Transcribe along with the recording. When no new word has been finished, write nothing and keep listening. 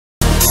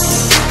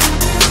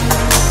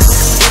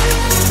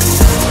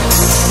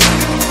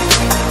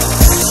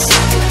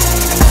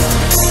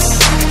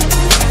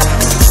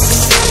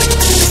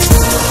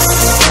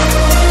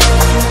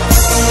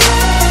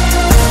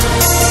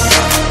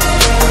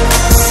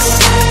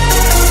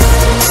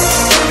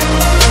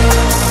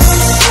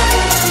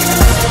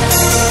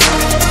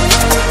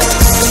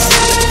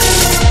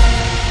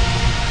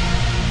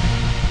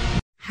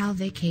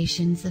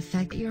vacations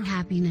affect your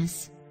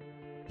happiness?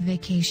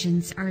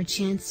 Vacations are a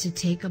chance to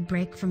take a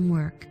break from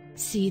work,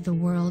 see the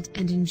world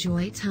and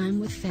enjoy time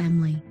with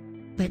family.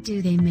 But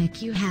do they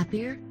make you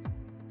happier?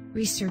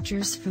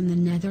 Researchers from the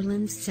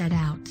Netherlands set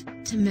out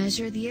to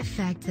measure the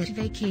effect that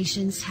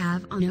vacations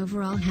have on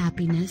overall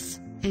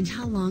happiness, and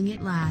how long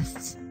it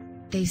lasts.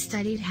 They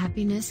studied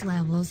happiness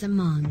levels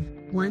among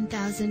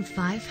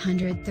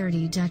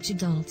 1,530 Dutch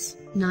adults,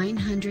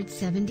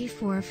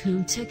 974 of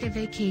whom took a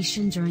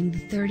vacation during the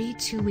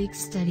 32-week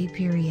study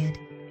period.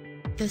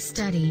 The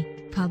study,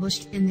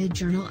 published in the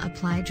journal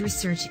Applied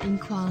Research in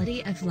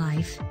Quality of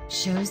Life,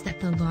 shows that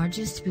the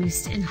largest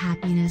boost in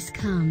happiness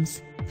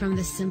comes from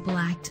the simple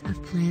act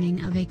of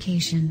planning a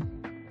vacation.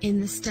 In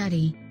the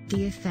study,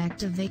 the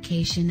effect of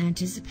vacation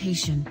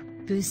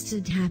anticipation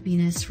boosted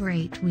happiness for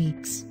 8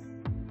 weeks.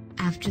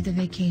 After the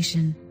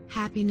vacation,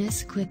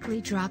 happiness quickly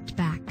dropped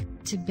back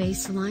to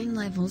baseline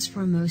levels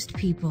for most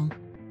people.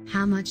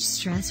 How much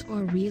stress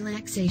or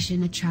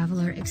relaxation a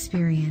traveler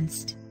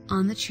experienced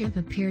on the trip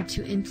appeared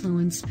to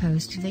influence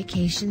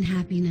post-vacation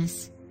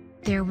happiness.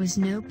 There was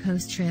no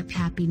post-trip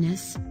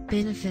happiness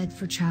benefit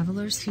for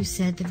travelers who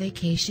said the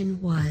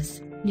vacation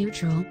was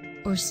neutral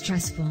or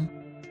stressful.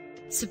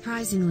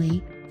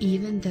 Surprisingly,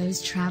 even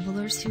those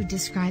travelers who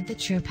described the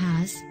trip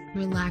as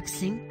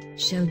relaxing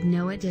showed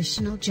no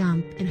additional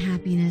jump in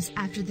happiness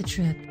after the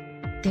trip.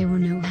 They were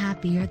no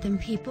happier than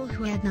people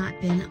who had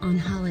not been on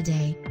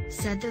holiday,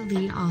 said the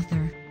lead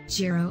author,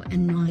 Gero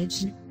en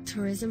Nooijen,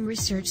 tourism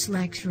research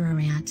lecturer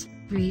at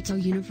Brito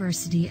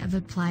University of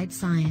Applied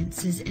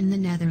Sciences in the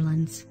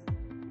Netherlands.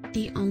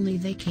 The only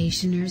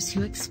vacationers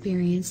who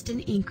experienced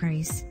an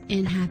increase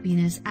in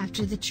happiness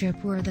after the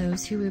trip were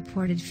those who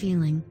reported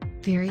feeling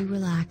very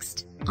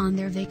relaxed on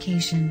their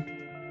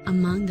vacation.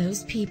 Among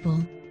those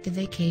people, the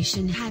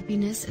vacation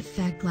happiness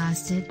effect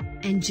lasted,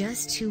 and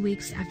just 2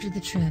 weeks after the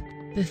trip,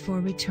 before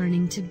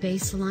returning to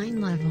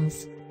baseline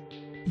levels.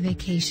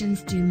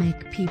 Vacations do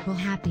make people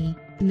happy,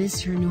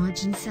 Mr.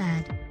 Nooijen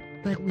said.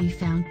 But we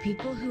found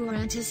people who are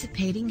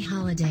anticipating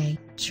holiday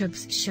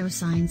trips show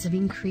signs of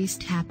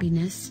increased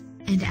happiness,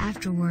 and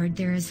afterward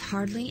there is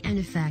hardly an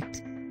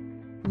effect.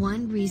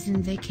 One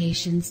reason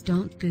vacations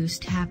don't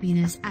boost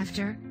happiness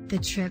after the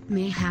trip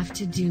may have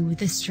to do with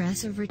the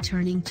stress of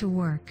returning to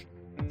work.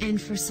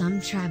 And for some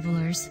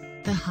travelers,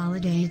 the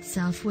holiday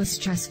itself was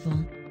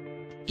stressful.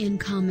 In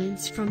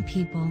comments from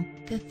people,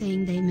 the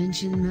thing they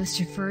mentioned most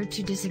referred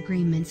to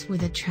disagreements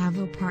with a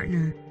travel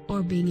partner,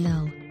 or being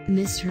ill,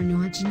 Mr.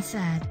 Nooijen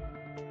said.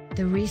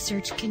 The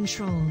research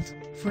controlled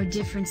for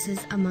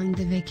differences among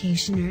the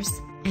vacationers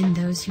and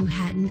those who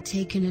hadn't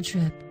taken a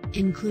trip,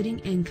 including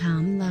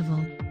income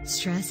level,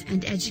 stress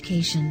and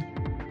education.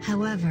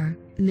 However,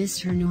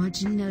 Mr.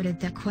 Nooijen noted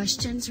that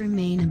questions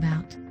remain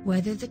about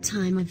whether the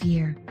time of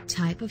year,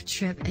 type of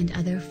trip and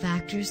other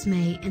factors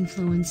may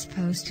influence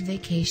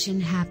post-vacation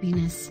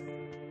happiness.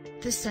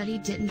 The study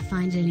didn't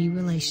find any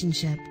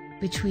relationship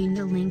between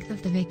the length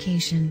of the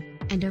vacation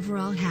and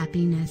overall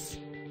happiness.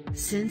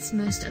 Since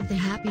most of the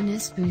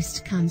happiness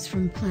boost comes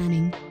from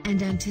planning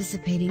and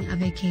anticipating a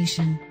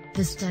vacation,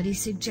 the study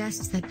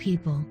suggests that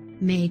people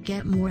may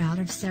get more out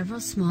of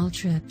several small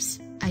trips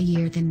a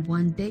year than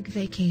one big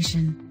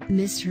vacation,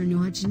 Mr.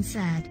 Nooijen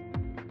said.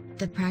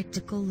 The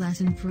practical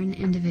lesson for an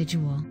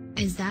individual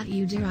is that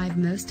you derive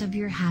most of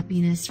your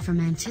happiness from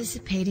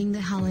anticipating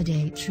the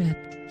holiday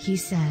trip, he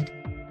said.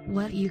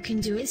 What you can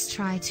do is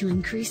try to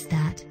increase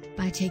that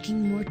by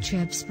taking more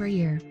trips per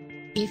year.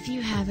 If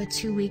you have a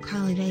 2-week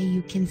holiday,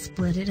 you can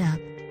split it up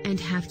and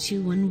have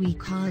 2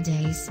 one-week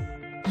holidays.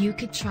 You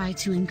could try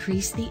to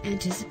increase the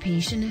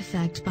anticipation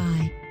effect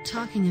by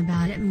talking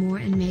about it more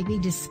and maybe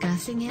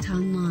discussing it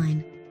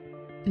online.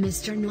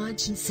 Mr.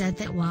 Nooijen said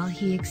that while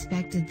he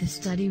expected the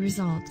study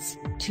results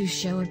to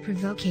show a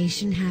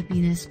provocation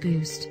happiness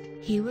boost,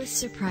 he was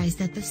surprised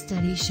that the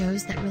study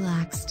shows that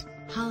relaxed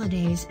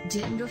holidays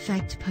didn't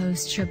affect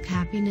post-trip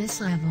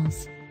happiness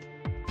levels.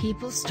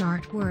 People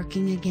start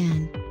working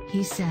again,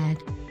 he said.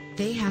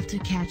 They have to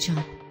catch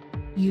up.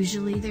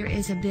 Usually there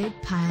is a big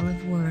pile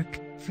of work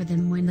for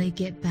them when they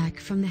get back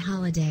from the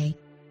holiday,